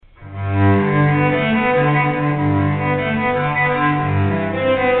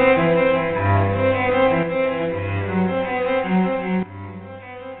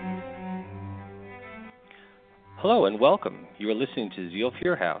You are listening to Zeal for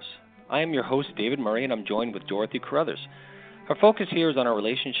Your House. I am your host, David Murray, and I'm joined with Dorothy Carruthers. Our focus here is on our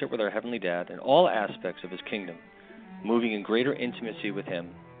relationship with our Heavenly Dad and all aspects of His kingdom, moving in greater intimacy with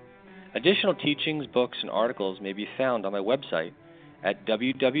Him. Additional teachings, books, and articles may be found on my website at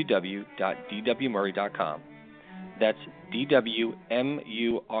www.dwmurray.com. That's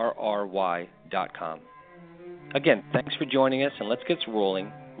dwmurry.com. Again, thanks for joining us, and let's get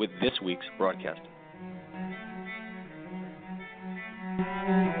rolling with this week's broadcast.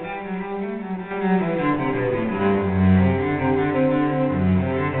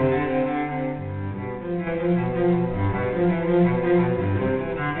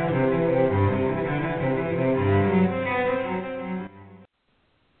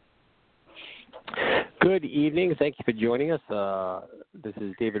 Good evening. Thank you for joining us. This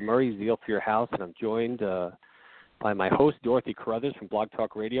is David Murray, Zeal for Your House, and I'm joined by my host, Dorothy Carruthers from Blog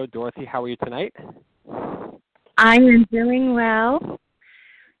Talk Radio. Dorothy, how are you tonight? I am doing well.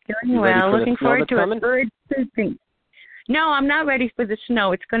 Looking forward to a bird pooping. No, I'm not ready for the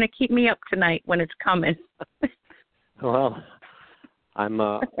snow. It's going to keep me up tonight when it's coming. Well, I'm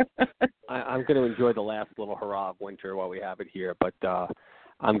going to enjoy the last little hurrah of winter while we have it here, but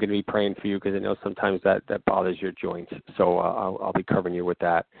I'm going to be praying for you because I know sometimes that bothers your joints. So I'll be covering you with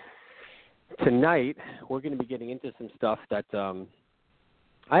that. Tonight, we're going to be getting into some stuff that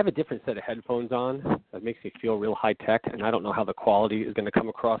I have a different set of headphones on that makes me feel real high-tech, and I don't know how the quality is going to come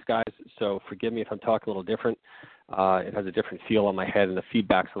across, guys. So forgive me if I'm talking a little different. It has a different feel on my head, and the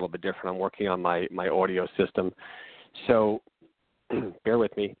feedback's a little bit different. I'm working on my audio system. So bear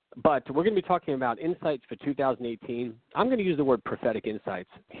with me. But we're going to be talking about insights for 2018. I'm going to use the word prophetic insights.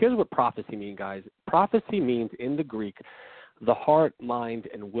 Here's what prophecy means, guys. Prophecy means, in the Greek, the heart, mind,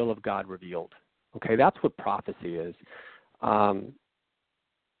 and will of God revealed. Okay, that's what prophecy is.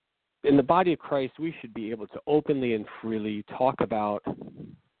 In the body of Christ, we should be able to openly and freely talk about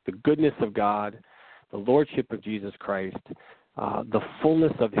the goodness of God, the lordship of Jesus Christ, the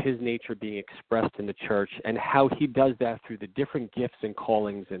fullness of His nature being expressed in the church, and how He does that through the different gifts and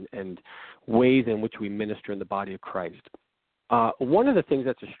callings and ways in which we minister in the body of Christ. One of the things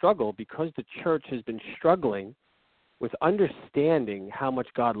that's a struggle, because the church has been struggling with understanding how much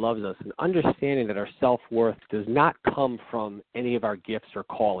God loves us and understanding that our self-worth does not come from any of our gifts or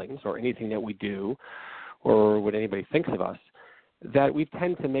callings or anything that we do or what anybody thinks of us, that we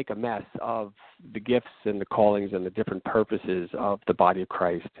tend to make a mess of the gifts and the callings and the different purposes of the body of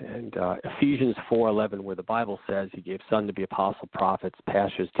Christ. And Ephesians 4:11, where the Bible says He gave some to be apostles, prophets,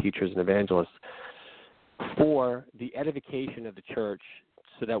 pastors, teachers, and evangelists for the edification of the church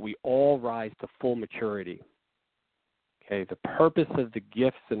so that we all rise to full maturity. Okay, the purpose of the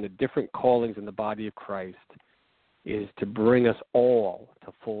gifts and the different callings in the body of Christ is to bring us all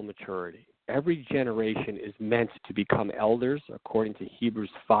to full maturity. Every generation is meant to become elders, according to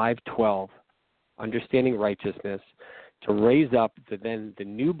Hebrews 5:12, understanding righteousness, to raise up the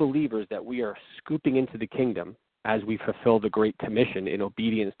new believers that we are scooping into the kingdom as we fulfill the Great Commission in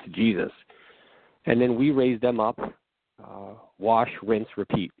obedience to Jesus. And then we raise them up, wash, rinse,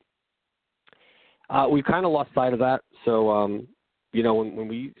 repeat. We've kind of lost sight of that. So, when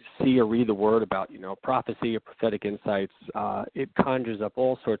we see or read the word about, prophecy or prophetic insights, it conjures up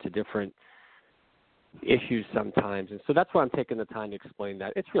all sorts of different issues sometimes. And so that's why I'm taking the time to explain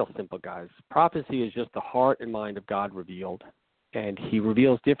that. It's real simple, guys. Prophecy is just the heart and mind of God revealed. And He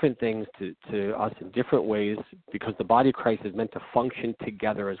reveals different things to us in different ways because the body of Christ is meant to function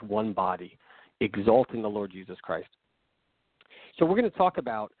together as one body, exalting the Lord Jesus Christ. So we're going to talk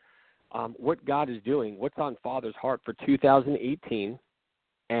about what God is doing, what's on Father's heart for 2018.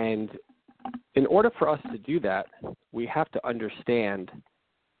 And in order for us to do that, we have to understand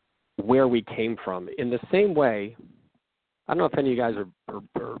where we came from. In the same way, I don't know if any of you guys are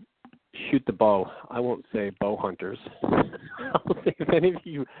shoot the bow. I won't say bow hunters. I'll say if any of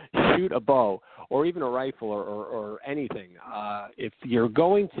you shoot a bow or even a rifle or anything, if you're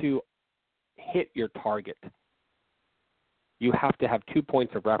going to hit your target, you have to have 2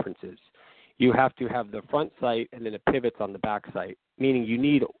 points of references. You have to have the front sight and then it pivots on the back sight, meaning you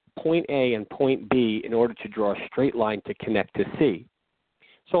need point A and point B in order to draw a straight line to connect to C.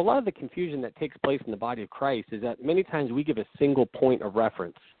 So a lot of the confusion that takes place in the body of Christ is that many times we give a single point of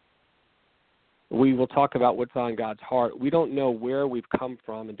reference. We will talk about what's on God's heart. We don't know where we've come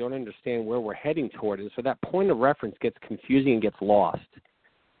from and don't understand where we're heading toward. And so that point of reference gets confusing and gets lost.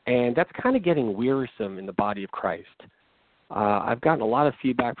 And that's kind of getting wearisome in the body of Christ. I've gotten a lot of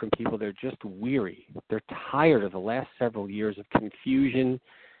feedback from people. They're just weary. They're tired of the last several years of confusion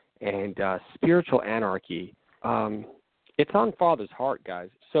and spiritual anarchy. It's on Father's heart, guys.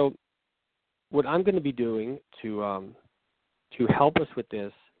 So what I'm going to be doing to to help us with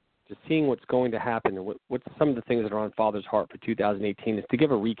this, to seeing what's going to happen and what's some of the things that are on Father's heart for 2018 is to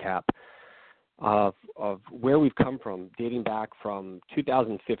give a recap of where we've come from, dating back from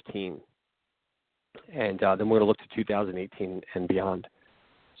 2015, and then we're going to look to 2018 and beyond.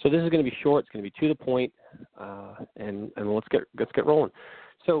 So this is going to be short. It's going to be to the point, and let's get rolling.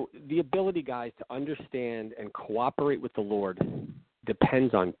 So the ability, guys, to understand and cooperate with the Lord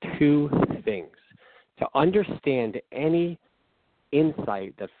depends on two things. To understand any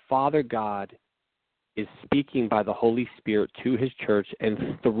insight that Father God is speaking by the Holy Spirit to his church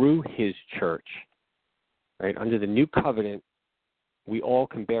and through his church, right? Under the new covenant, we all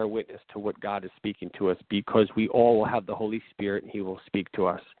can bear witness to what God is speaking to us because we all will have the Holy Spirit and he will speak to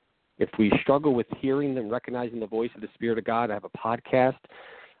us. If we struggle with hearing and recognizing the voice of the Spirit of God, I have a podcast,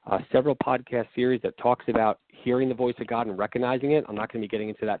 several podcast series that talks about hearing the voice of God and recognizing it. I'm not going to be getting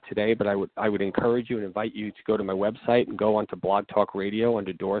into that today, but I would encourage you and invite you to go to my website and go onto Blog Talk Radio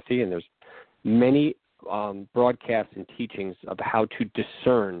under Dorothy, and there's many broadcasts and teachings of how to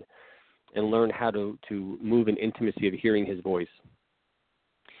discern and learn how to move in intimacy of hearing his voice.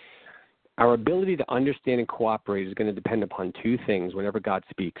 Our ability to understand and cooperate is going to depend upon two things whenever God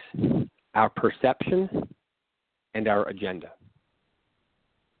speaks: our perception and our agenda.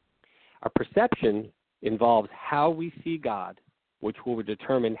 Our perception involves how we see God, which will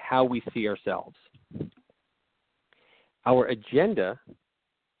determine how we see ourselves. Our agenda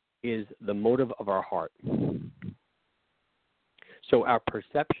is the motive of our heart. So our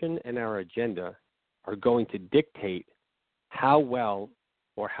perception and our agenda are going to dictate how well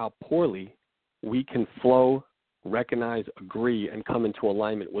or how poorly we can flow, recognize, agree, and come into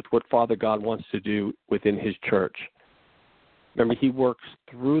alignment with what Father God wants to do within his church. Remember, he works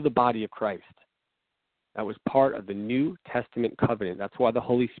through the body of Christ. That was part of the New Testament covenant. That's why the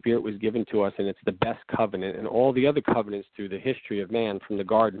Holy Spirit was given to us, and it's the best covenant. And all the other covenants through the history of man from the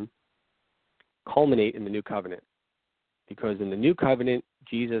garden culminate in the new covenant. Because in the new covenant,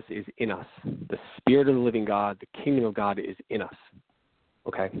 Jesus is in us. The Spirit of the living God, the kingdom of God is in us.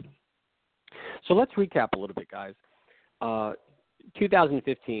 Okay? So let's recap a little bit, guys.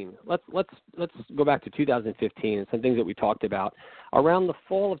 2015. Let's go back to 2015 and some things that we talked about. Around the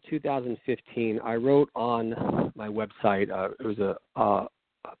fall of 2015, I wrote on my website. It was a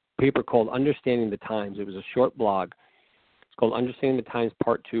paper called Understanding the Times. It was a short blog. It's called Understanding the Times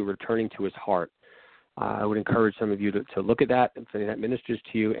Part 2, Returning to His Heart. I would encourage some of you to look at that if that ministers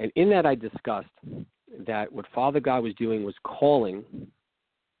to you. And in that I discussed that what Father God was doing was calling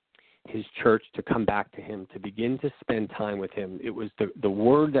his church to come back to him, to begin to spend time with him. It was the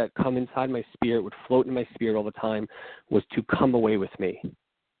word that come inside my spirit, would float in my spirit all the time, was to come away with me.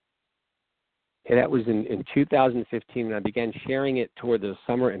 And that was in 2015, and I began sharing it toward the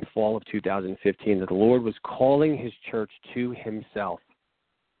summer and fall of 2015, that the Lord was calling his church to himself.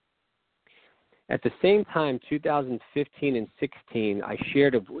 At the same time, 2015 and 16, I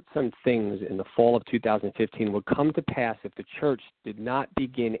shared of some things in the fall of 2015 would come to pass if the church did not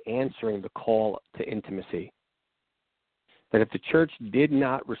begin answering the call to intimacy. That if the church did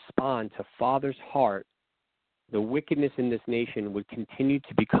not respond to Father's heart, the wickedness in this nation would continue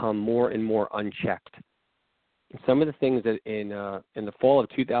to become more and more unchecked. And some of the things that in the fall of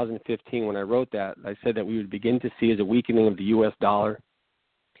 2015, when I wrote that, I said that we would begin to see as a weakening of the U.S. dollar.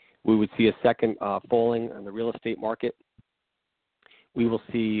 We would see a second falling on the real estate market. We will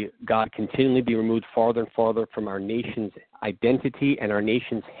see God continually be removed farther and farther from our nation's identity and our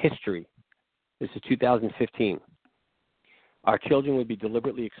nation's history. This is 2015. Our children would be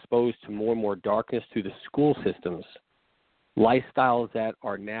deliberately exposed to more and more darkness through the school systems. Lifestyles that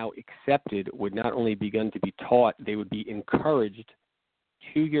are now accepted would not only begin to be taught, they would be encouraged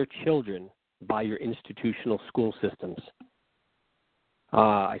to your children by your institutional school systems.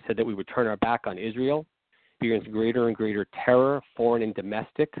 I said that we would turn our back on Israel, experience greater and greater terror, foreign and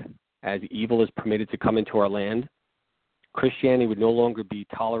domestic, as evil is permitted to come into our land. Christianity would no longer be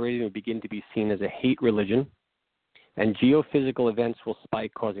tolerated and would begin to be seen as a hate religion. And geophysical events will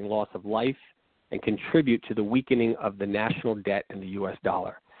spike, causing loss of life and contribute to the weakening of the national debt and the U.S.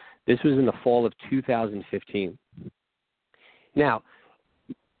 dollar. This was in the fall of 2015. Now,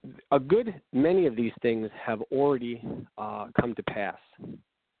 a good many of these things have already come to pass.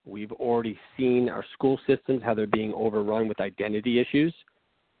 We've already seen our school systems, how they're being overrun with identity issues.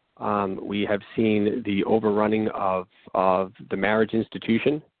 We have seen the overrunning of the marriage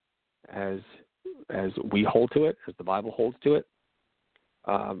institution as we hold to it, as the Bible holds to it.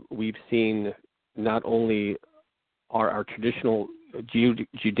 We've seen not only our traditional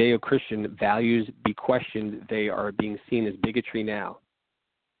Judeo-Christian values be questioned, they are being seen as bigotry now.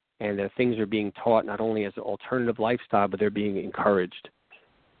 and that things are being taught not only as an alternative lifestyle, but they're being encouraged.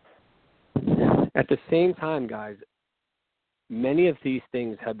 At the same time, guys, many of these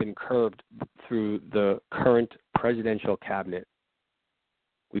things have been curbed through the current presidential cabinet.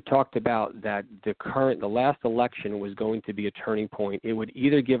 We talked about that the last election was going to be a turning point. It would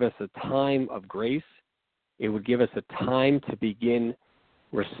either give us a time of grace, it would give us a time to begin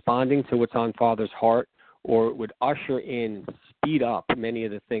responding to what's on Father's heart, or it would usher in, speed up many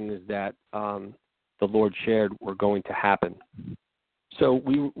of the things that the Lord shared were going to happen. So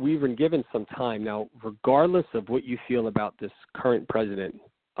we've been given some time. Now, regardless of what you feel about this current president,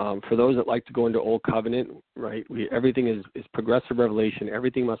 for those that like to go into Old Covenant, right, everything is progressive revelation.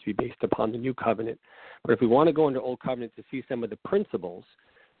 Everything must be based upon the New Covenant. But if we want to go into Old Covenant to see some of the principles,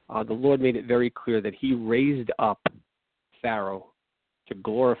 the Lord made it very clear that he raised up Pharaoh to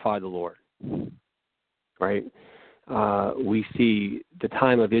glorify the Lord, right? We see the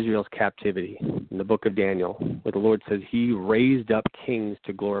time of Israel's captivity in the book of Daniel, where the Lord says he raised up kings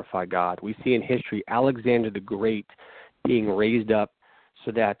to glorify God. We see in history Alexander the Great being raised up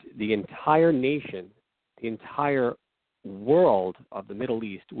so that the entire nation, the entire world of the Middle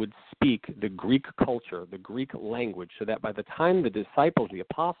East would speak the Greek culture, the Greek language, so that by the time the disciples, the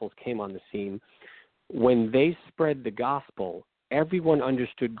apostles, came on the scene, when they spread the gospel, everyone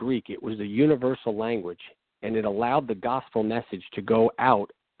understood Greek. It was a universal language, and it allowed the gospel message to go out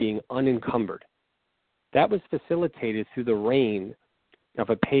being unencumbered. That was facilitated through the reign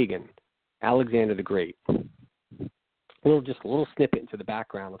of a pagan, Alexander the Great. A little snippet into the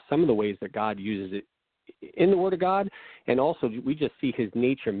background of some of the ways that God uses it in the Word of God, and also we just see his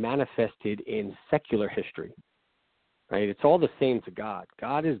nature manifested in secular history. Right? It's all the same to God.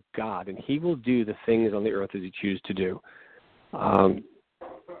 God is God, and he will do the things on the earth as he chooses to do.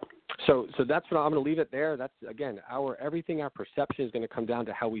 So that's what I'm going to leave it there. That's, again, our perception is going to come down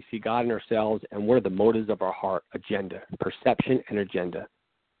to how we see God in ourselves and what are the motives of our heart, agenda, perception and agenda.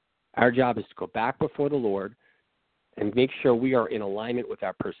 Our job is to go back before the Lord and make sure we are in alignment with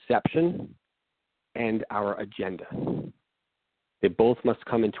our perception and our agenda. They both must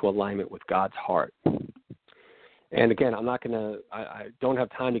come into alignment with God's heart. And again, I don't have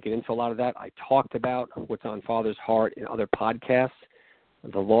time to get into a lot of that. I talked about what's on Father's heart in other podcasts,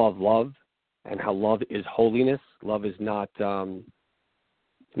 the law of love, and how love is holiness. Love is not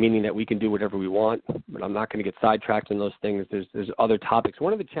meaning that we can do whatever we want, but I'm not going to get sidetracked in those things. There's other topics.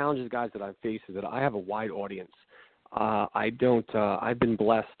 One of the challenges, guys, that I face is that I have a wide audience. I've been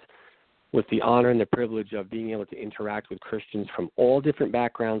blessed with the honor and the privilege of being able to interact with Christians from all different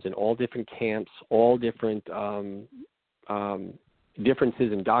backgrounds and all different camps, all different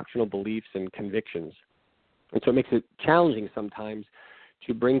differences in doctrinal beliefs and convictions. And so it makes it challenging sometimes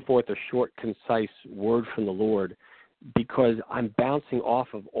to bring forth a short, concise word from the Lord, because I'm bouncing off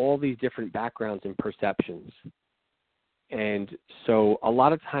of all these different backgrounds and perceptions. And so a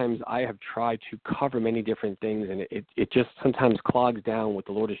lot of times I have tried to cover many different things, and it just sometimes clogs down what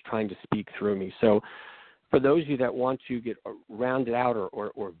the Lord is trying to speak through me. So for those of you that want to get rounded out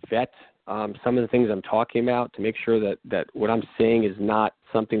or vet some of the things I'm talking about to make sure that what I'm saying is not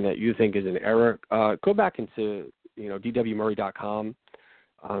something that you think is an error, go back into dwmurry.com,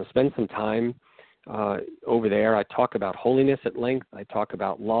 spend some time over there. I talk about holiness at length. I talk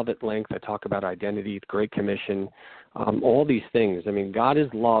about love at length. I talk about identity, the Great Commission, all these things. I mean, God is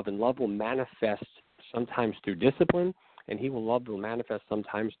love, and love will manifest sometimes through discipline, and love will manifest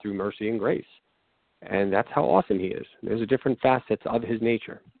sometimes through mercy and grace. And that's how awesome he is. There's different facets of his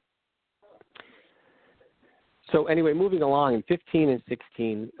nature. So anyway, moving along, in 15 and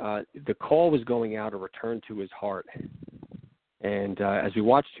 16, the call was going out, a return to his heart. And as we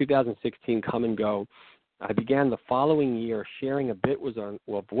watched 2016 come and go, I began the following year sharing a bit of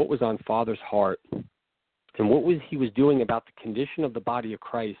what was on Father's heart and what he was doing about the condition of the body of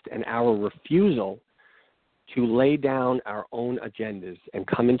Christ and our refusal to lay down our own agendas and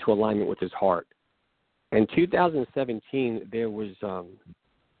come into alignment with his heart. In 2017, there was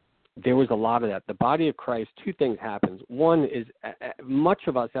a lot of that. The body of Christ, two things happened. One is much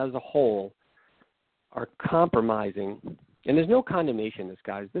of us as a whole are compromising. And there's no condemnation in this,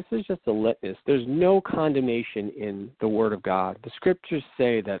 guys. This is just a litmus. There's no condemnation in the Word of God. The Scriptures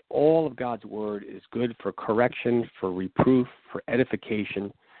say that all of God's Word is good for correction, for reproof, for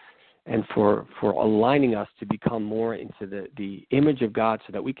edification, and for aligning us to become more into the image of God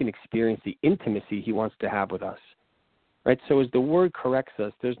so that we can experience the intimacy he wants to have with us. Right? So as the Word corrects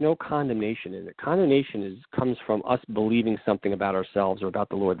us, there's no condemnation in it. Condemnation comes from us believing something about ourselves or about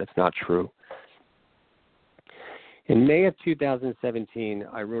the Lord that's not true. In May of 2017,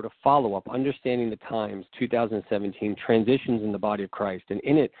 I wrote a follow-up, Understanding the Times, 2017, Transitions in the Body of Christ. And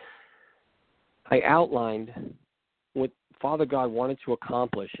in it, I outlined what Father God wanted to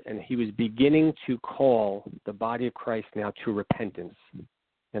accomplish, and he was beginning to call the body of Christ now to repentance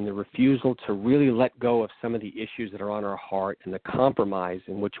and the refusal to really let go of some of the issues that are on our heart and the compromise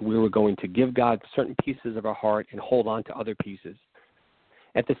in which we were going to give God certain pieces of our heart and hold on to other pieces.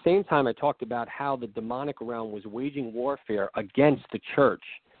 At the same time, I talked about how the demonic realm was waging warfare against the church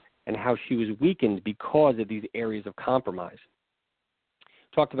and how she was weakened because of these areas of compromise.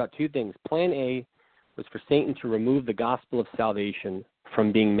 Talked about two things. Plan A was for Satan to remove the gospel of salvation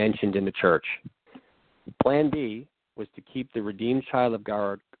from being mentioned in the church. Plan B was to keep the redeemed child of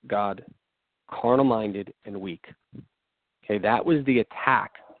God carnal-minded and weak. Okay, that was the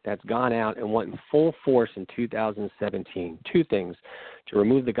attack that's gone out and went in full force in 2017. Two things: to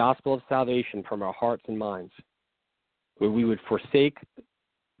remove the gospel of salvation from our hearts and minds, where we would forsake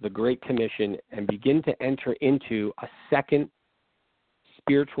the Great Commission and begin to enter into a second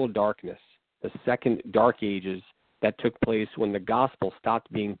spiritual darkness, the second dark ages that took place when the gospel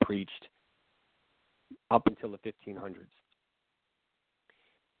stopped being preached up until the 1500s.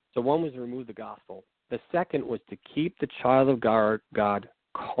 So one was to remove the gospel. The second was to keep the child of God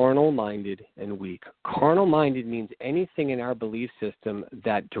carnal-minded and weak. Carnal-minded means anything in our belief system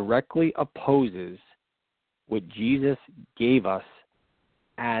that directly opposes what Jesus gave us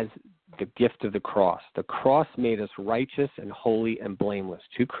as the gift of the cross. The cross made us righteous and holy and blameless.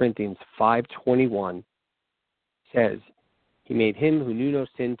 2 Corinthians 5:21 says, He made him who knew no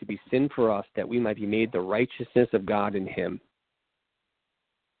sin to be sin for us, that we might be made the righteousness of God in him.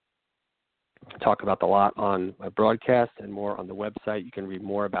 I talk about that a lot on my broadcast and more on the website. You can read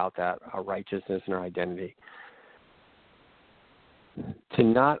more about that, our righteousness and our identity. To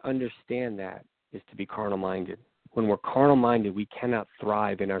not understand that is to be carnal-minded. When we're carnal-minded, we cannot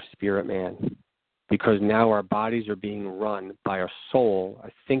thrive in our spirit man, because now our bodies are being run by our soul, a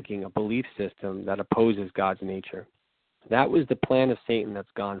thinking, a belief system that opposes God's nature. That was the plan of Satan that's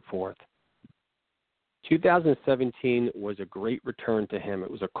gone forth. 2017 was a great return to him. It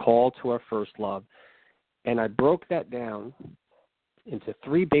was a call to our first love. And I broke that down into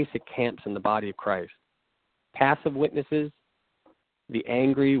 3 basic camps in the body of Christ: passive witnesses, the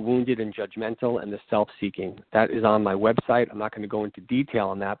angry, wounded, and judgmental, and the self-seeking. That is on my website. I'm not going to go into detail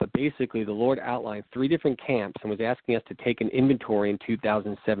on that, but basically the Lord outlined 3 different camps and was asking us to take an inventory in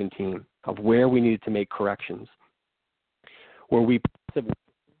 2017 of where we needed to make corrections. Were we passive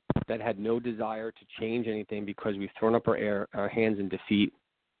that had no desire to change anything because we've thrown up our hands in defeat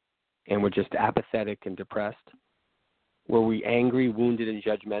and we're just apathetic and depressed? Were we angry, wounded, and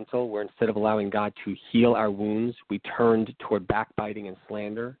judgmental, where instead of allowing God to heal our wounds, we turned toward backbiting and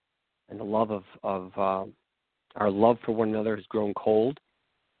slander, and the love of our love for one another has grown cold?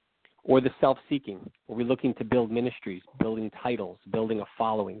 Or the self-seeking? Were we looking to build ministries, building titles, building a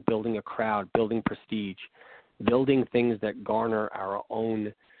following, building a crowd, building prestige, building things that garner our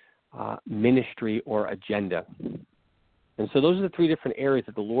own ministry or agenda? And so those are the 3 different areas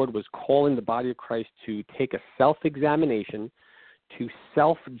that the Lord was calling the body of Christ to take a self-examination, to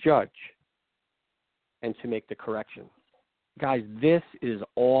self-judge, and to make the correction. Guys, this is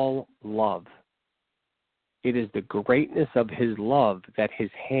all love. It is the greatness of his love that his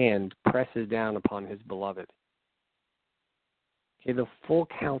hand presses down upon his beloved. Okay, the full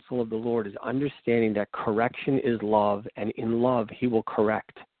counsel of the Lord is understanding that correction is love, and in love he will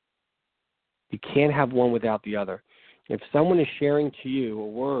correct. You can't have one without the other. If someone is sharing to you a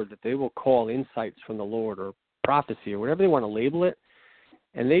word that they will call insights from the Lord or prophecy or whatever they want to label it,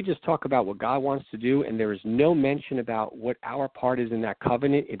 and they just talk about what God wants to do, and there is no mention about what our part is in that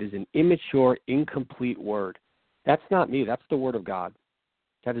covenant, it is an immature, incomplete word. That's not me. That's the Word of God.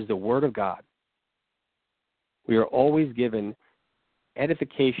 That is the Word of God. We are always given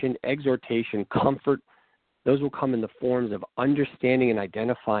edification, exhortation, comfort. Those will come in the forms of understanding and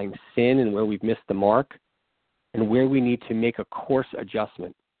identifying sin and where we've missed the mark, and where we need to make a course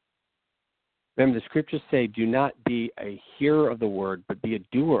adjustment. Remember, the scriptures say, do not be a hearer of the word, but be a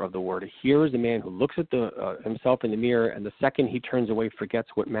doer of the word. A hearer is a man who looks at himself in the mirror, and the second he turns away, forgets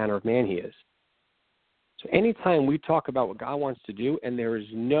what manner of man he is. So anytime we talk about what God wants to do, and there is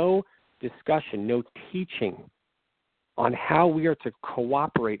no discussion, no teaching on how we are to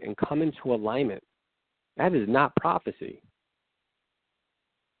cooperate and come into alignment, that is not prophecy.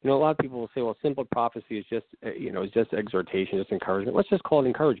 You know, a lot of people will say, well, simple prophecy is just, is just exhortation, just encouragement. Let's just call it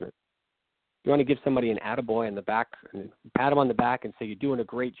encouragement. You want to give somebody an attaboy on the back, and pat him on the back and say, you're doing a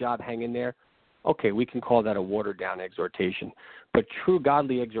great job, hang in there. Okay, we can call that a watered-down exhortation. But true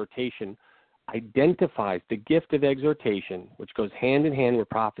godly exhortation, identifies the gift of exhortation, which goes hand in hand with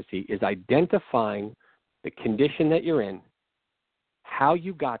prophecy, is identifying the condition that you're in, how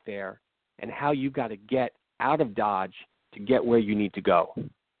you got there, and how you got to get out of Dodge to get where you need to go.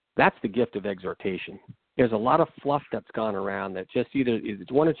 That's the gift of exhortation. There's a lot of fluff that's gone around that just either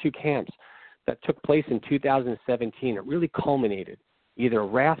it's one or two camps that took place in 2017. It really culminated either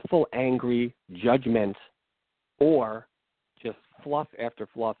wrathful, angry judgment or just fluff after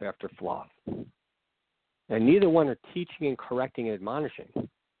fluff after fluff. And neither one are teaching and correcting and admonishing.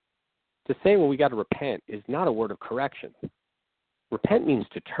 To say, well, we got to repent is not a word of correction. Repent means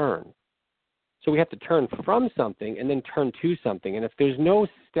to turn. So we have to turn from something and then turn to something. And if there's no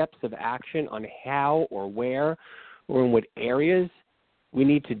steps of action on how or where or in what areas we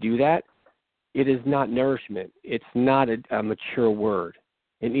need to do that, it is not nourishment. It's not a mature word.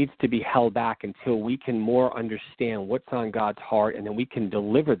 It needs to be held back until we can more understand what's on God's heart, and then we can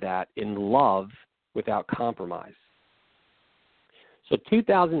deliver that in love without compromise. So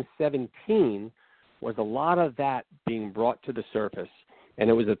 2017 was a lot of that being brought to the surface, and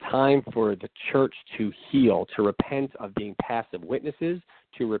it was a time for the church to heal, to repent of being passive witnesses,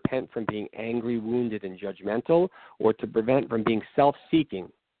 to repent from being angry, wounded, and judgmental, or to prevent from being self-seeking.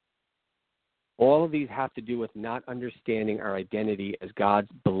 All of these have to do with not understanding our identity as God's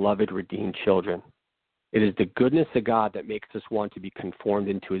beloved, redeemed children. It is the goodness of God that makes us want to be conformed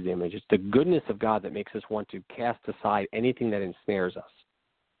into his image. It's the goodness of God that makes us want to cast aside anything that ensnares us.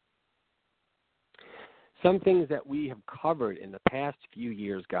 Some things that we have covered in the past few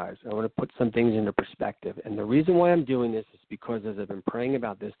years, guys, I want to put some things into perspective. And the reason why I'm doing this is because as I've been praying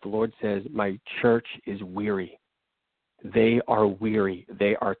about this, the Lord says, my church is weary. They are weary.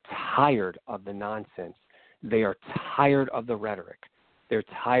 They are tired of the nonsense. They are tired of the rhetoric. They're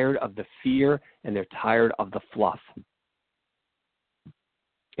tired of the fear, and they're tired of the fluff.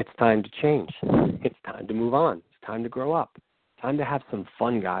 It's time to change. It's time to move on. It's time to grow up. It's time to have some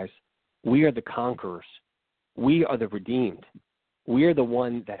fun, guys. We are the conquerors. We are the redeemed. We are the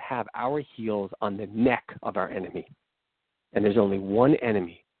ones that have our heels on the neck of our enemy. And there's only one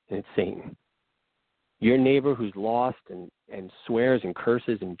enemy, and it's Satan. Your neighbor who's lost and swears and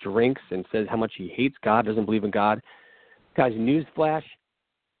curses and drinks and says how much he hates God, doesn't believe in God. Guys, newsflash,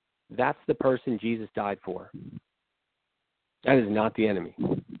 that's the person Jesus died for. That is not the enemy.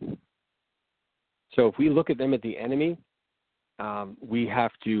 So if we look at them as the enemy, we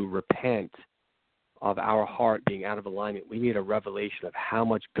have to repent of our heart being out of alignment. We need a revelation of how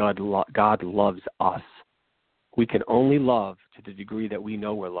much God loves us. We can only love to the degree that we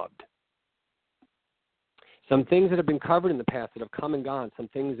know we're loved. Some things that have been covered in the past that have come and gone, some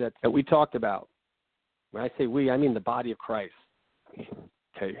things that we talked about. When I say we, I mean the body of Christ.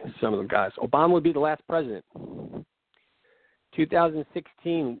 Okay, some of them guys. Obama would be the last president.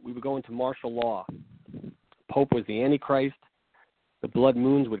 2016, we would go into martial law. Pope was the Antichrist. The blood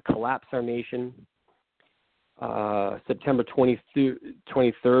moons would collapse our nation. September 23rd,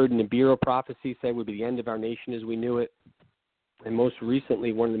 Nibiru prophecy said would be the end of our nation as we knew it. And most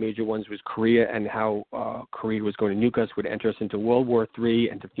recently, one of the major ones was Korea and how Korea was going to nuke us, would enter us into World War III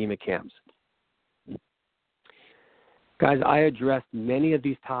and to FEMA camps. Guys, I addressed many of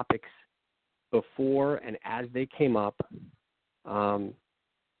these topics before and as they came up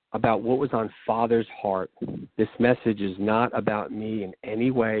about what was on Father's heart. This message is not about me in any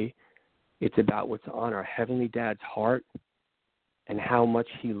way. It's about what's on our Heavenly Dad's heart and how much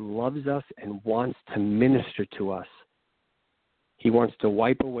he loves us and wants to minister to us. He wants to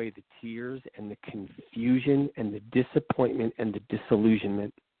wipe away the tears and the confusion and the disappointment and the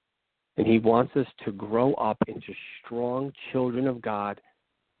disillusionment. And he wants us to grow up into strong children of God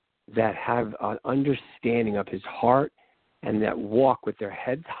that have an understanding of his heart and that walk with their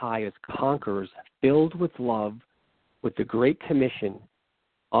heads high as conquerors, filled with love, with the Great Commission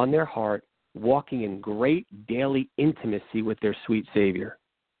on their heart, walking in great daily intimacy with their sweet Savior.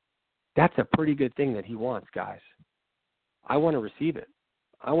 That's a pretty good thing that he wants, guys. I want to receive it.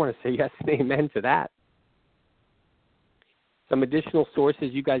 I want to say yes and amen to that. Some additional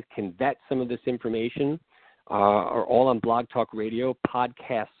sources, you guys can vet some of this information, are all on Blog Talk Radio,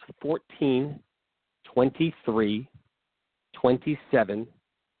 podcasts 14, 23, 27,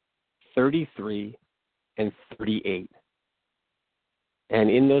 33, and 38. And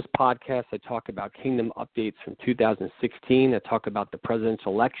in those podcasts, I talk about kingdom updates from 2016. I talk about the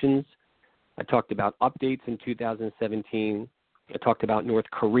presidential elections. I talked about updates in 2017. I talked about North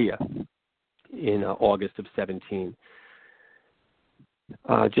Korea in August of 17.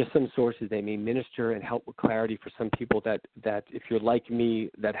 Just some sources. They may minister and help with clarity for some people that if you're like me,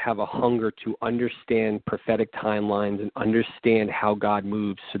 that have a hunger to understand prophetic timelines and understand how God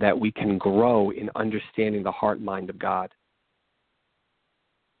moves so that we can grow in understanding the heart and mind of God.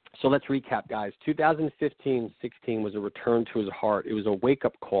 So let's recap, guys. 2015-16 was a return to his heart. It was a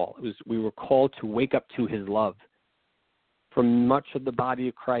wake-up call. We were called to wake up to his love. For much of the body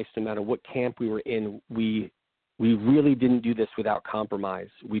of Christ, no matter what camp we were in, we really didn't do this without compromise.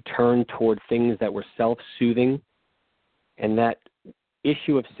 We turned toward things that were self-soothing, and that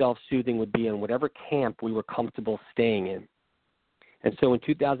issue of self-soothing would be in whatever camp we were comfortable staying in. And so in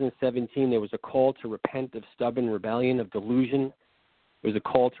 2017, there was a call to repent of stubborn rebellion, of delusion. There was a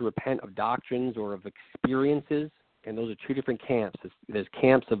call to repent of doctrines or of experiences, and those are two different camps. There's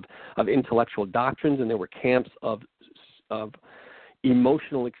camps of intellectual doctrines, and there were camps of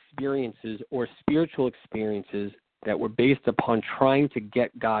emotional experiences or spiritual experiences that were based upon trying to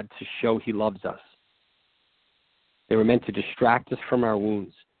get God to show he loves us. They were meant to distract us from our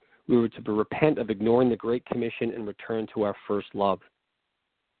wounds. We were to repent of ignoring the Great Commission and return to our first love.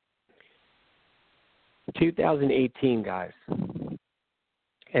 2018, guys,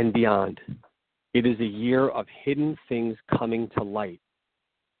 and beyond, it is a year of hidden things coming to light.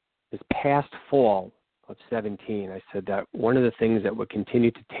 This past fall of 17, I said that one of the things that would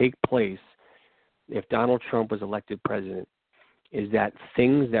continue to take place if Donald Trump was elected president is that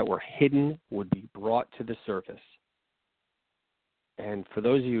things that were hidden would be brought to the surface. And for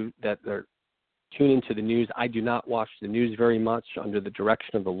those of you that are tuning into the news, I do not watch the news very much under the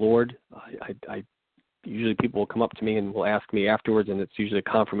direction of the Lord. I usually people will come up to me and will ask me afterwards, and it's usually a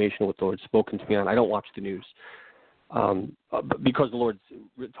confirmation of what the Lord's spoken to me on. I don't watch the news because the Lord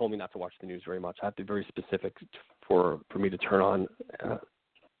told me not to watch the news very much. I have to be very specific for me to turn on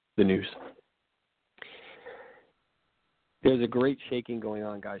the news. There's a great shaking going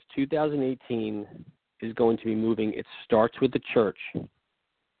on, guys. 2018 is going to be moving. It starts with the church,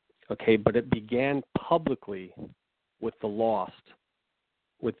 okay, but it began publicly with the lost,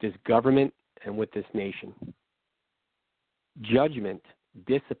 with this government and with this nation. Judgment,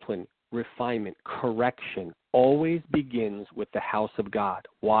 discipline, refinement, correction always begins with the house of God.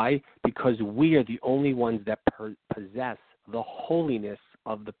 Why? Because we are the only ones that possess the holiness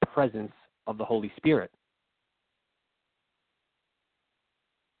of the presence of the Holy Spirit.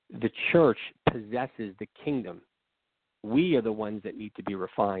 The church possesses the kingdom. We are the ones that need to be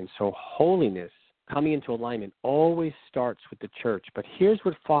refined. So holiness, coming into alignment, always starts with the church. But here's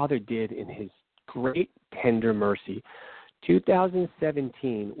what Father did in his great tender mercy.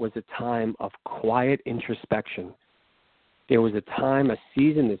 2017 was a time of quiet introspection. There was a time, a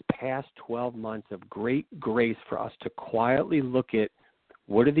season, this past 12 months of great grace for us to quietly look at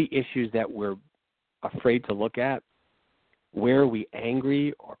what are the issues that we're afraid to look at. Where are we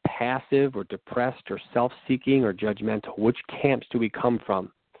angry or passive or depressed or self-seeking or judgmental? Which camps do we come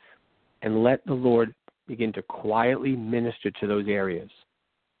from? And let the Lord begin to quietly minister to those areas.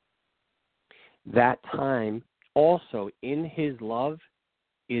 That time also in his love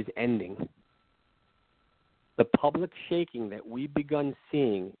is ending. The public shaking that we've begun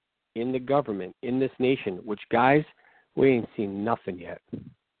seeing in the government, in this nation, which, guys, we ain't seen nothing yet.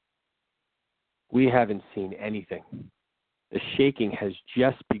 We haven't seen anything. The shaking has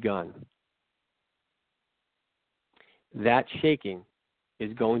just begun. That shaking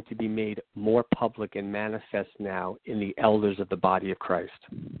is going to be made more public and manifest now in the elders of the body of Christ.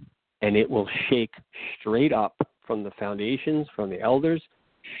 And it will shake straight up from the foundations, from the elders,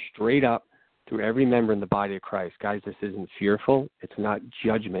 straight up through every member in the body of Christ. Guys, this isn't fearful. It's not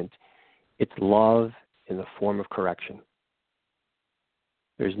judgment. It's love in the form of correction.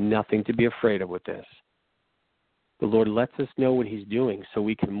 There's nothing to be afraid of with this. The Lord lets us know what he's doing so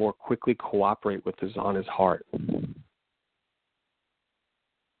we can more quickly cooperate with us on his heart.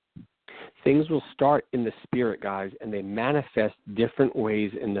 Things will start in the spirit, guys, and they manifest different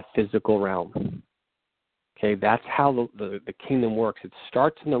ways in the physical realm. Okay, that's how the kingdom works. It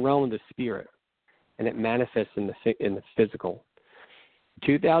starts in the realm of the spirit, and it manifests in the physical.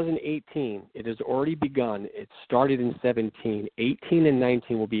 2018, it has already begun. It started in 17. 18 and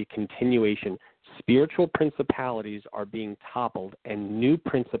 19 will be a continuation. Spiritual principalities are being toppled, and new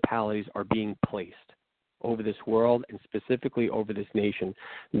principalities are being placed over this world and specifically over this nation.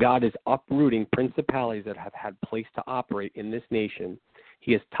 God is uprooting principalities that have had place to operate in this nation.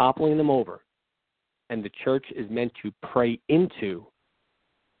 He is toppling them over, and the church is meant to pray into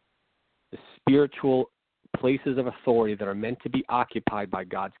the spiritual places of authority that are meant to be occupied by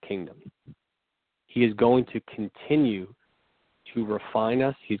God's kingdom. He is going to continue to refine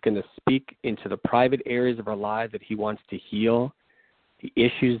us. He's going to speak into the private areas of our lives that he wants to heal. the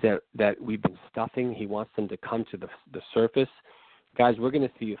issues that we've been stuffing. He wants them to come to the surface. Guys, we're going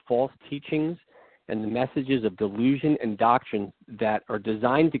to see false teachings and the messages of delusion and doctrine that are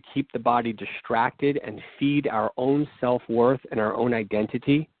designed to keep the body distracted and feed our own self-worth and our own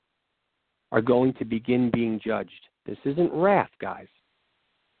identity are going to begin being judged. This isn't wrath, guys.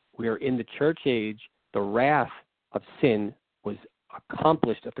 We are in the church age. The wrath of sin was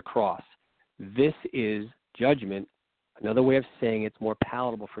accomplished at the cross. This is judgment. Another way of saying it's more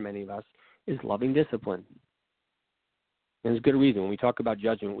palatable for many of us is loving discipline. And there's good reason. When we talk about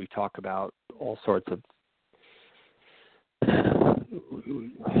judgment, we talk about all sorts of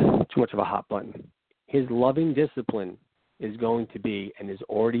too much of a hot button. His loving discipline is going to be and has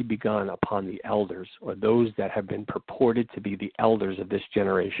already begun upon the elders, or those that have been purported to be the elders of this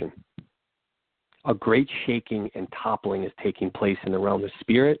generation. A great shaking and toppling is taking place in the realm of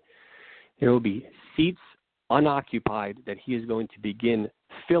spirit. There will be seats unoccupied that he is going to begin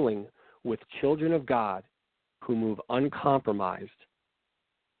filling with children of God who move uncompromised,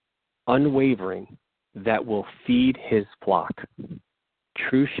 unwavering, that will feed his flock.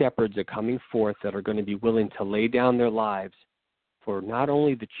 True shepherds are coming forth that are going to be willing to lay down their lives for not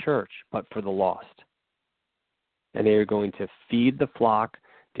only the church, but for the lost. And they are going to feed the flock.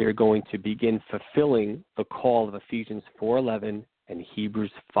 They are going to begin fulfilling the call of Ephesians 4:11 and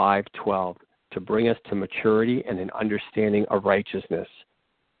Hebrews 5:12 to bring us to maturity and an understanding of righteousness.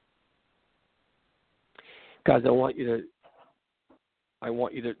 Guys, I want you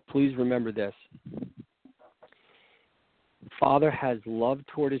to please remember this. Father has love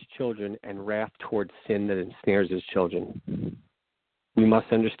toward his children and wrath toward sin that ensnares his children. We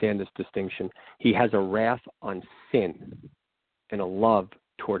must understand this distinction. He has a wrath on sin and a love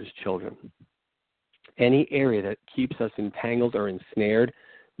toward his children. Any area that keeps us entangled or ensnared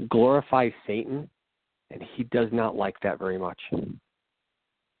glorifies Satan, and he does not like that very much.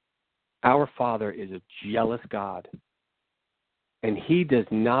 Our Father is a jealous God, and he does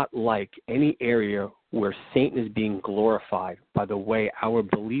not like any area where Satan is being glorified by the way our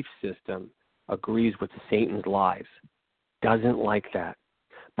belief system agrees with Satan's lies. Doesn't like that,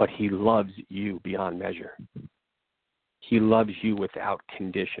 but he loves you beyond measure. He loves you without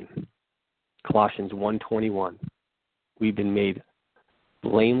condition. Colossians 1:21. We've been made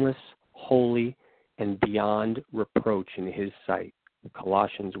blameless, holy, and beyond reproach in his sight.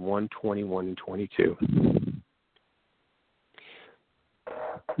 Colossians 1:21 and 22.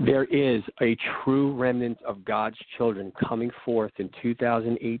 There is a true remnant of God's children coming forth in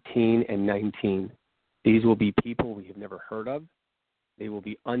 2018 and 19. These will be people we have never heard of. They will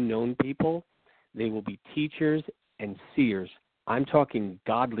be unknown people. They will be teachers and seers. I'm talking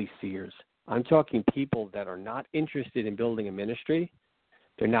godly seers. I'm talking people that are not interested in building a ministry.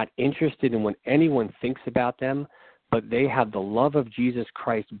 They're not interested in what anyone thinks about them, but they have the love of Jesus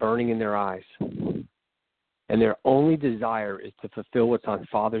Christ burning in their eyes. And their only desire is to fulfill what's on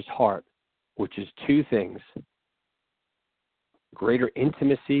Father's heart, which is two things: greater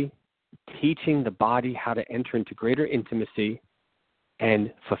intimacy, teaching the body how to enter into greater intimacy,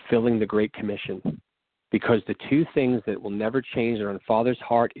 and fulfilling the Great Commission. Because the two things that will never change that are on Father's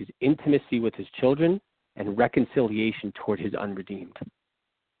heart is intimacy with his children and reconciliation toward his unredeemed.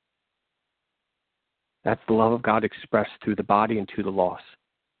 That's the love of God expressed through the body and to the lost.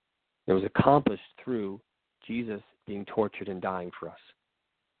 It was accomplished through Jesus being tortured and dying for us.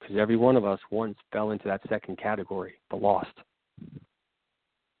 Because every one of us once fell into that second category, the lost.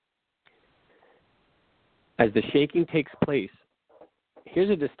 As the shaking takes place, here's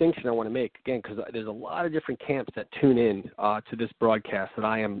a distinction I want to make, again, because there's a lot of different camps that tune in to this broadcast that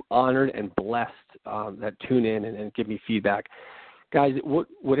I am honored and blessed that tune in and give me feedback. Guys,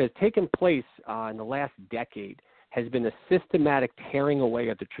 what has taken place in the last decade has been a systematic tearing away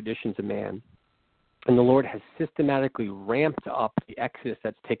of the traditions of man. And the Lord has systematically ramped up the exodus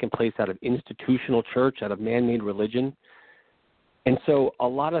that's taken place out of institutional church, out of man-made religion. And so a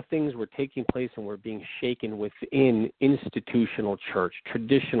lot of things were taking place and were being shaken within institutional church,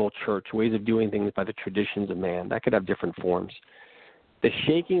 traditional church, ways of doing things by the traditions of man. That could have different forms. The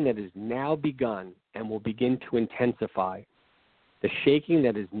shaking that has now begun and will begin to intensify, the shaking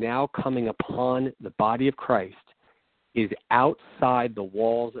that is now coming upon the body of Christ, is outside the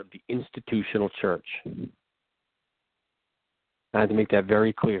walls of the institutional church. I have to make that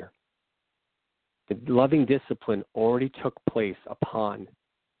very clear. The loving discipline already took place upon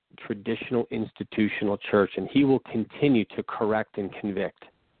traditional institutional church, and he will continue to correct and convict.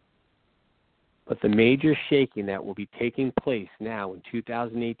 But the major shaking that will be taking place now in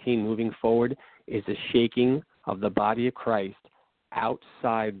 2018 moving forward is the shaking of the body of Christ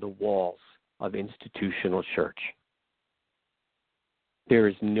outside the walls of institutional church. There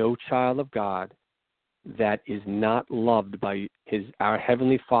is no child of God that is not loved by our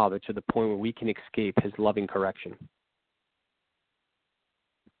Heavenly Father to the point where we can escape His loving correction.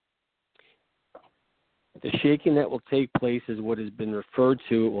 The shaking that will take place is what has been referred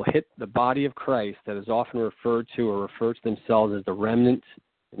to. It will hit the body of Christ that is often referred to or refer to themselves as the remnant,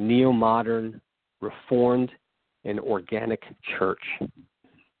 neo-modern, reformed, and organic church.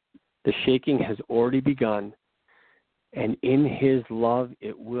 The shaking has already begun, and in His love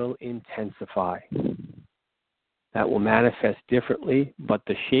it will intensify. That will manifest differently, but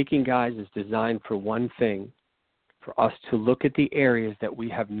the shaking, guys, is designed for one thing, for us to look at the areas that we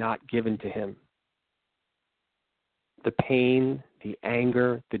have not given to Him. The pain, the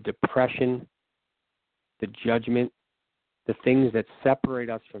anger, the depression, the judgment, the things that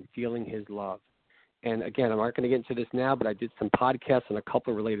separate us from feeling His love. And again, I'm not going to get into this now, but I did some podcasts on a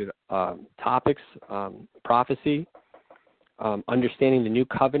couple of related topics, prophecy, understanding the new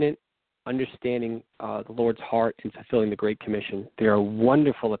covenant, understanding the Lord's heart, and fulfilling the Great Commission. There are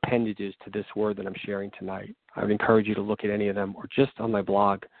wonderful appendages to this word that I'm sharing tonight. I would encourage you to look at any of them or just on my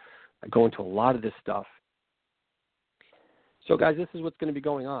blog. I go into a lot of this stuff. So, guys, this is what's going to be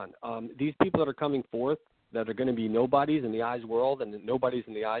going on. These people that are coming forth, that are going to be nobodies in the eyes of the world and nobodies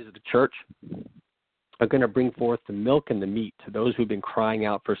in the eyes of the church, are going to bring forth the milk and the meat to those who've been crying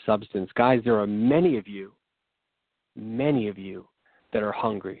out for substance. Guys, there are many of you that are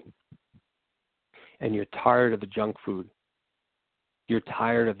hungry, and you're tired of the junk food. You're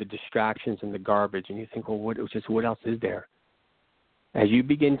tired of the distractions and the garbage, and you think, well, what else is there? As you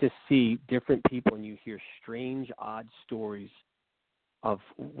begin to see different people and you hear strange, odd stories of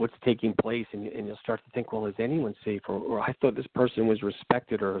what's taking place, and you'll start to think, well, is anyone safe? Or I thought this person was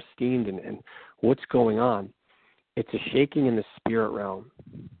respected or esteemed, and what's going on? It's a shaking in the spirit realm.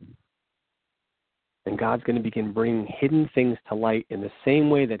 And God's going to begin bringing hidden things to light in the same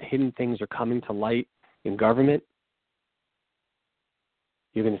way that hidden things are coming to light in government.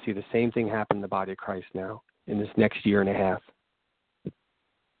 You're going to see the same thing happen in the body of Christ now in this next year and a half.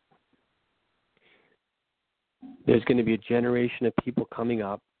 There's going to be a generation of people coming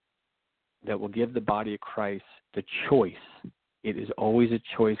up that will give the body of Christ the choice. It is always a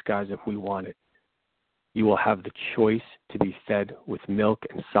choice, guys, if we want it. You will have the choice to be fed with milk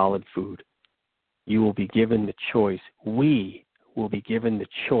and solid food. You will be given the choice. We will be given the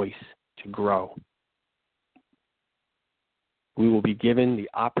choice to grow. We will be given the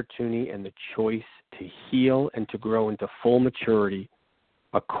opportunity and the choice to heal and to grow into full maturity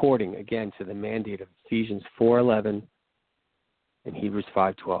according, again, to the mandate of Ephesians 4:11 and Hebrews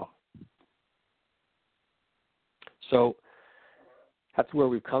 5:12. So that's where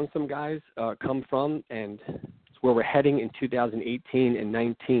we've come from, guys, and it's where we're heading in 2018 and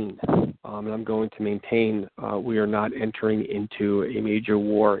 19. And I'm going to maintain we are not entering into a major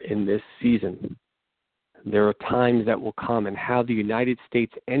war in this season. There are times that will come, and how the United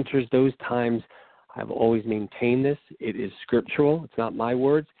States enters those times, I've always maintained this. It is scriptural. It's not my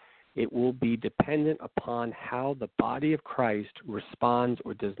words. It will be dependent upon how the body of Christ responds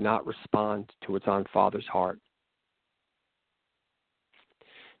or does not respond to its own Father's heart.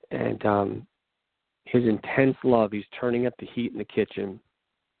 And His intense love, He's turning up the heat in the kitchen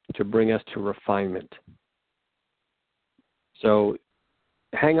to bring us to refinement. So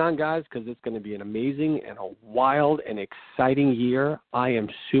hang on, guys, because it's going to be an amazing and a wild and exciting year. I am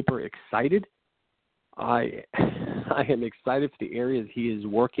super excited. I am excited for the areas He is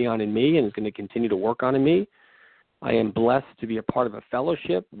working on in me and is going to continue to work on in me. I am blessed to be a part of a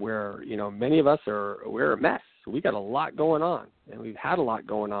fellowship where, many of us we're a mess. We got a lot going on, and we've had a lot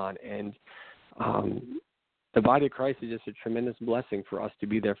going on. And the body of Christ is just a tremendous blessing for us to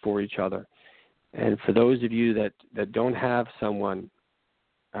be there for each other. And for those of you that don't have someone,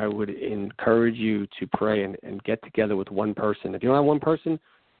 I would encourage you to pray and get together with one person. If you don't have one person,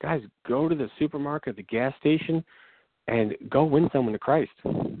 guys, go to the supermarket, the gas station, and go win someone to Christ.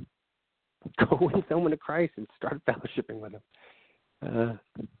 Go win someone to Christ and start fellowshipping with them.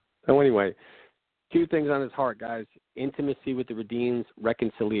 So anyway, two things on His heart, guys. Intimacy with the redeemed,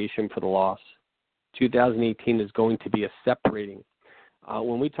 reconciliation for the lost. 2018 is going to be a separating.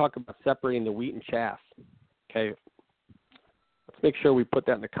 When we talk about separating the wheat and chaff, okay, let's make sure we put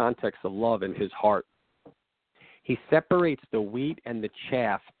that in the context of love in His heart. He separates the wheat and the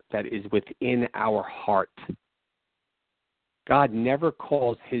chaff that is within our heart. God never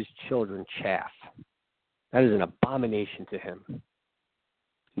calls His children chaff. That is an abomination to Him.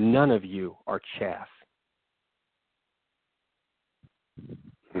 None of you are chaff.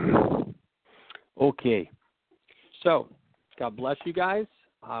 Okay. So, God bless you guys.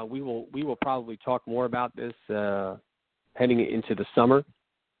 We will probably talk more about this heading into the summer.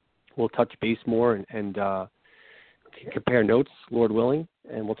 We'll touch base more and compare notes, Lord willing,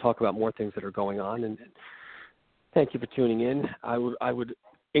 and we'll talk about more things that are going on. And thank you for tuning in. I would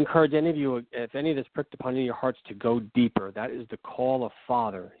encourage any of you, if any of this pricked upon any of your hearts, to go deeper. That is the call of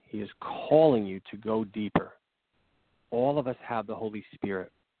Father. He is calling you to go deeper. All of us have the Holy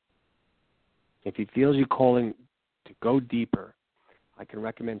Spirit. If he feels you calling to go deeper, I can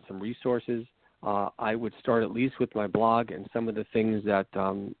recommend some resources. I would start at least with my blog and some of the things that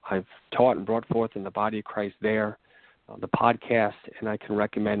I've taught and brought forth in the body of Christ there, the podcast, and I can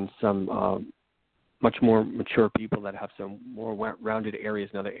recommend some much more mature people that have some more rounded areas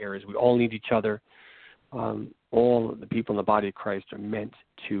in other areas. We all need each other. All the people in the body of Christ are meant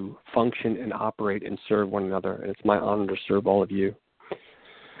to function and operate and serve one another, and it's my honor to serve all of you.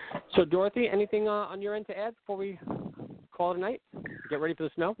 So, Dorothy, anything on your end to add before we call it a night? Get ready for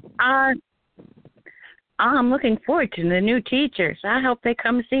the snow? I'm looking forward to the new teachers. I hope they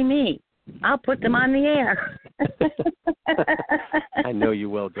come see me. I'll put them on the air. I know you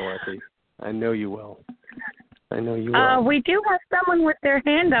will, Dorothy. I know you will. We do have someone with their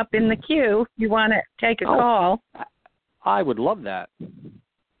hand up in the queue. You want to take a call? I would love that.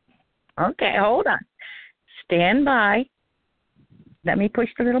 Okay, hold on. Stand by. Let me push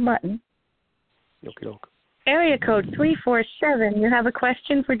the little button. Okay. Area code 347. You have a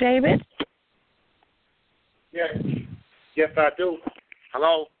question for David? Yes, I do.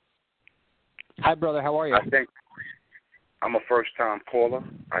 Hello? Hi, brother. How are you? I'm a first-time caller.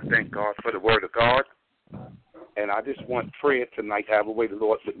 I thank God for the word of God. And I just want prayer tonight, however way the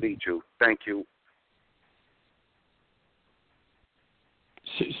Lord would lead you. Thank you.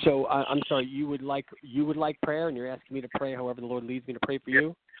 So I'm sorry, you would like prayer, and you're asking me to pray however the Lord leads me to pray for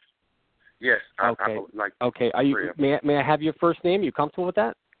you? Yes. Okay. I would like okay. Are you? prayer. May I have your first name? Are you comfortable with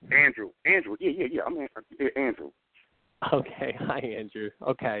that? Andrew. Yeah. I'm Andrew. Okay. Hi, Andrew.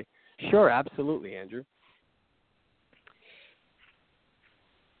 Okay. Sure. Absolutely, Andrew.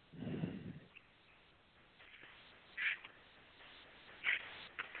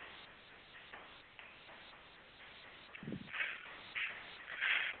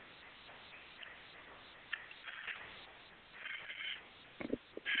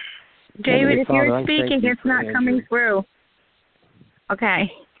 David, if you're speaking, it's not coming through.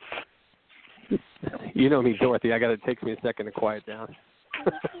 Okay. You know me, Dorothy. It takes me a second to quiet down.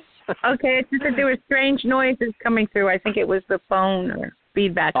 Okay, it's just that there were strange noises coming through. I think it was the phone or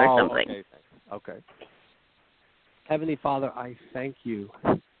feedback or something. Okay. Heavenly Father, I thank you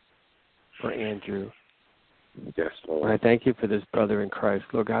for Andrew. Yes, Lord. And I thank you for this brother in Christ.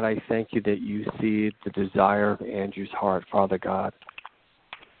 Lord God, I thank you that you see the desire of Andrew's heart, Father God.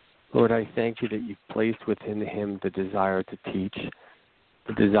 Lord, I thank you that you've placed within him the desire to teach,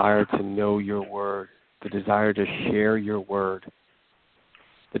 the desire to know your word, the desire to share your word,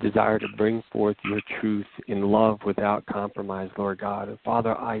 the desire to bring forth your truth in love without compromise, Lord God. And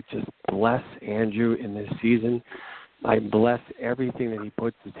Father, I just bless Andrew in this season. I bless everything that he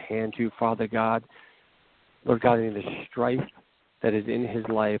puts his hand to, Father God. Lord God, in the strife that is in his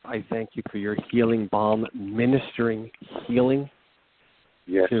life, I thank you for your healing balm, ministering healing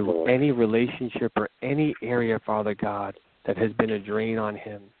to Lord. any relationship or any area, Father God, that has been a drain on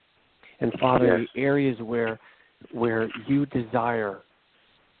him. And Father, in the areas where you desire,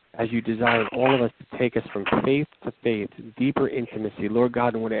 as you desire all of us to take us from faith to faith, deeper intimacy, Lord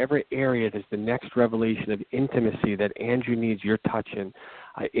God, in whatever area there's the next revelation of intimacy that Andrew needs your touch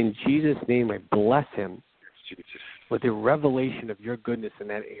in Jesus' name, I bless him with a revelation of your goodness in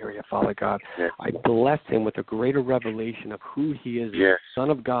that area, Father God. Yes. I bless him with a greater revelation of who he is, the Son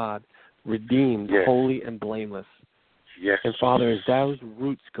of God, redeemed, holy, and blameless. Yes. And Father, as those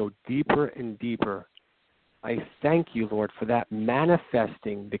roots go deeper and deeper, I thank you, Lord, for that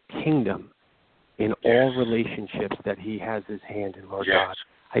manifesting the kingdom in all relationships that he has his hand in, Lord God.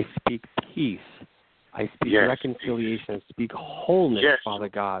 I speak peace. I speak reconciliation. I speak wholeness, Father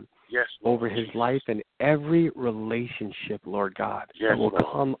God, over his life and every relationship, Lord God, that will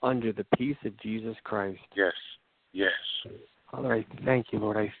come under the peace of Jesus Christ. Yes. Father, I thank you,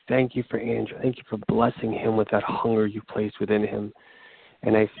 Lord. I thank you for Andrew. Thank you for blessing him with that hunger you placed within him.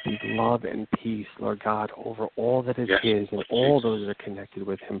 And I speak love and peace, Lord God, over all that is his and all those that are connected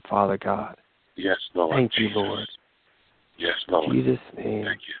with him, Father God. Yes, Lord. Thank you, Lord. Yes, Lord. In Jesus' name.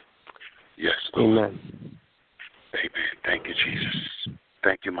 Thank you. Yes, Lord. Amen. Amen. Thank you, Jesus.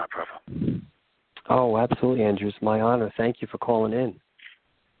 Thank you, my brother. Oh, absolutely, Andrew. It's my honor. Thank you for calling in.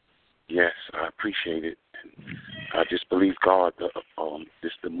 Yes, I appreciate it. And I just believe God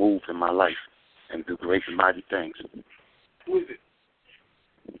just to move in my life and do great and mighty things. Who is it?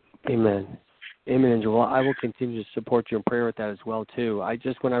 Amen. Amen, Angel. Well, I will continue to support you in prayer with that as well, too.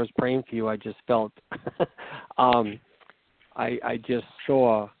 When I was praying for you, I just felt, I just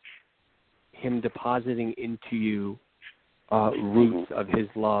saw him depositing into you roots of his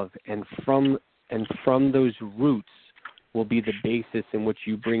love, and from those roots will be the basis in which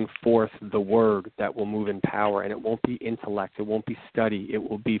you bring forth the word that will move in power, and it won't be intellect, it won't be study, it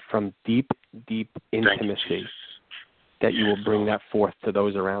will be from deep, deep intimacy that you will bring that forth to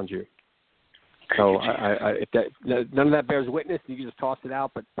those around you. So if none of that bears witness, you can just toss it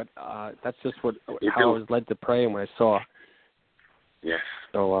out. But that's just how I was led to pray and what I saw. Yes.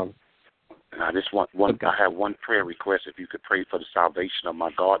 So and I just want one. I have one prayer request. If you could pray for the salvation of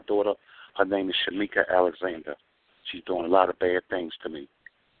my goddaughter. Her name is Shamika Alexander. She's doing a lot of bad things to me.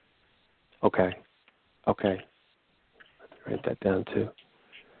 Okay. Write that down too.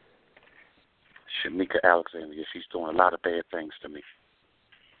 Shamika Alexander. Yes, she's doing a lot of bad things to me.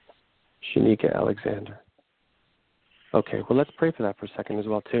 Shanika Alexander. Okay, well, let's pray for that for a second as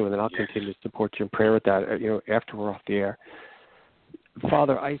well, too, and then I'll continue to support you in prayer with that, after we're off the air.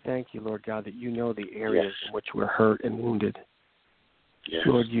 Father, I thank you, Lord God, that you know the areas in which we're hurt and wounded. Yes.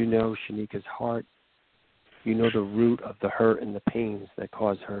 Lord, you know Shanika's heart. You know the root of the hurt and the pains that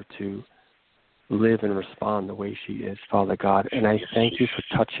cause her to live and respond the way she is, Father God. And I thank you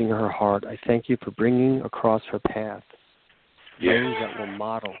for touching her heart. I thank you for bringing across her path those that will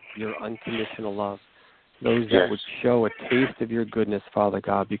model your unconditional love, those that would show a taste of your goodness, Father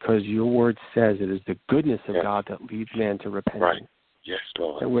God, because your word says it is the goodness of God that leads man to repentance. Right. Yes,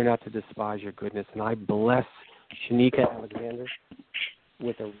 Lord. And we're not to despise your goodness. And I bless Shanika Alexander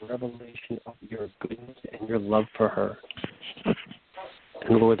with a revelation of your goodness and your love for her.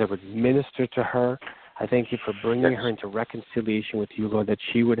 And, Lord, that would minister to her. I thank you for bringing her into reconciliation with you, Lord, that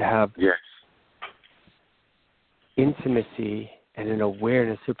she would have intimacy and an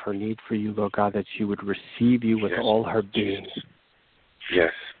awareness of her need for you, Lord God, that she would receive you with all her being.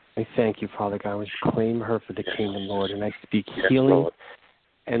 Yes. I thank you, Father God. I claim her for the kingdom, Lord, and I speak healing Lord.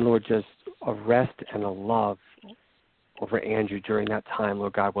 and, Lord, just a rest and a love over Andrew during that time,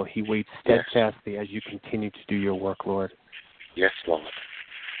 Lord God, while he waits steadfastly as you continue to do your work, Lord. Yes, Lord.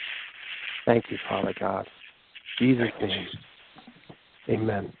 Thank you, Father God. In Jesus' name.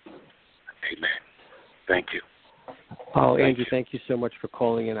 Amen. Amen. Thank you. Oh, Andrew, thank you so much for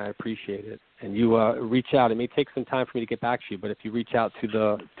calling in. I appreciate it. And you reach out. It may take some time for me to get back to you, but if you reach out to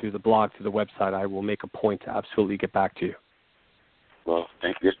the blog, to the website, I will make a point to absolutely get back to you. Well,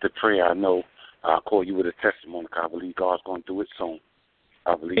 thank you. It's the prayer. I know I'll call you with a testimony. I believe God's going to do it soon.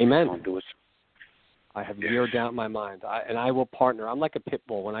 I believe He's going to do it soon. I have zero doubt in my mind. I will partner. I'm like a pit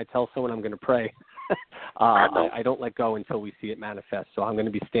bull. When I tell someone I'm going to pray, I don't let go until we see it manifest. So I'm going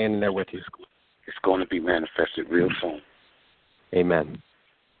to be standing there with you. It's going to be manifested real soon. Amen.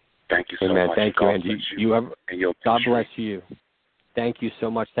 Thank you so much. Thank you, and God bless you. Thank you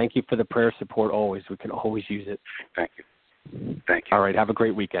so much. Thank you for the prayer support always. We can always use it. Thank you. Thank you. All right. Have a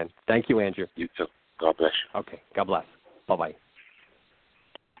great weekend. Thank you, Andrew. You too. God bless you. Okay. God bless. Bye-bye.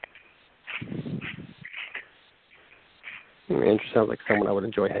 Andrew sounds like someone I would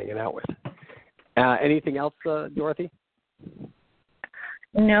enjoy hanging out with. Anything else, Dorothy?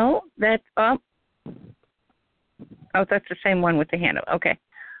 No, that's up. Oh, that's the same one with the hand up. Okay.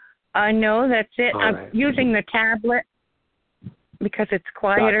 No, that's it. All I'm right. using the tablet because it's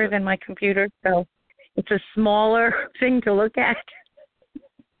quieter than my computer, so it's a smaller thing to look at.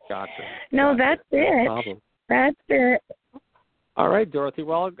 Gotcha. No, that's it. No problem. That's it. All right, Dorothy.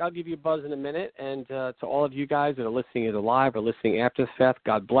 Well, I'll give you a buzz in a minute. And to all of you guys that are listening either live or listening after the fact,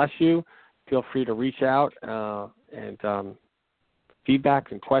 God bless you. Feel free to reach out and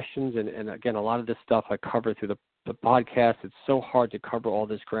feedback and questions. And again, a lot of this stuff I cover through the podcast. It's so hard to cover all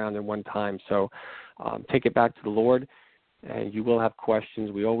this ground in one time. So take it back to the Lord, and you will have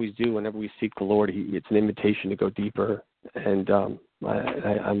questions. We always do. Whenever we seek the Lord, it's an invitation to go deeper. And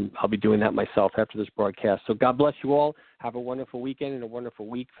I'll be doing that myself after this broadcast. So God bless you all. Have a wonderful weekend and a wonderful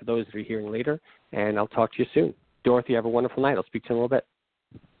week for those that are hearing later. And I'll talk to you soon. Dorothy, have a wonderful night. I'll speak to you in a little bit.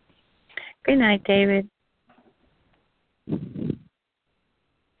 Good night, David.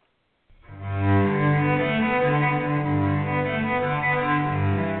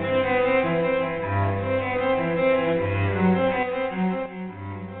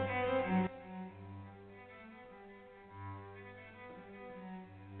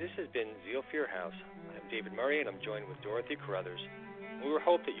 This has been Zeal for Your House. I'm David Murray, and I'm joined with Dorothy Carruthers. We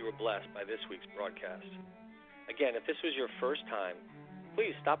hope that you were blessed by this week's broadcast. Again, if this was your first time,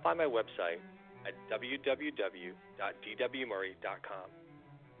 please stop by my website at www.dwmurray.com.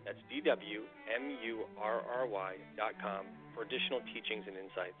 That's DWMURRY.com for additional teachings and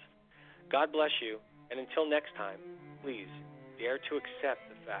insights. God bless you, and until next time, please dare to accept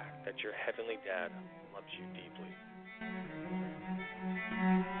the fact that your Heavenly Dad loves you deeply.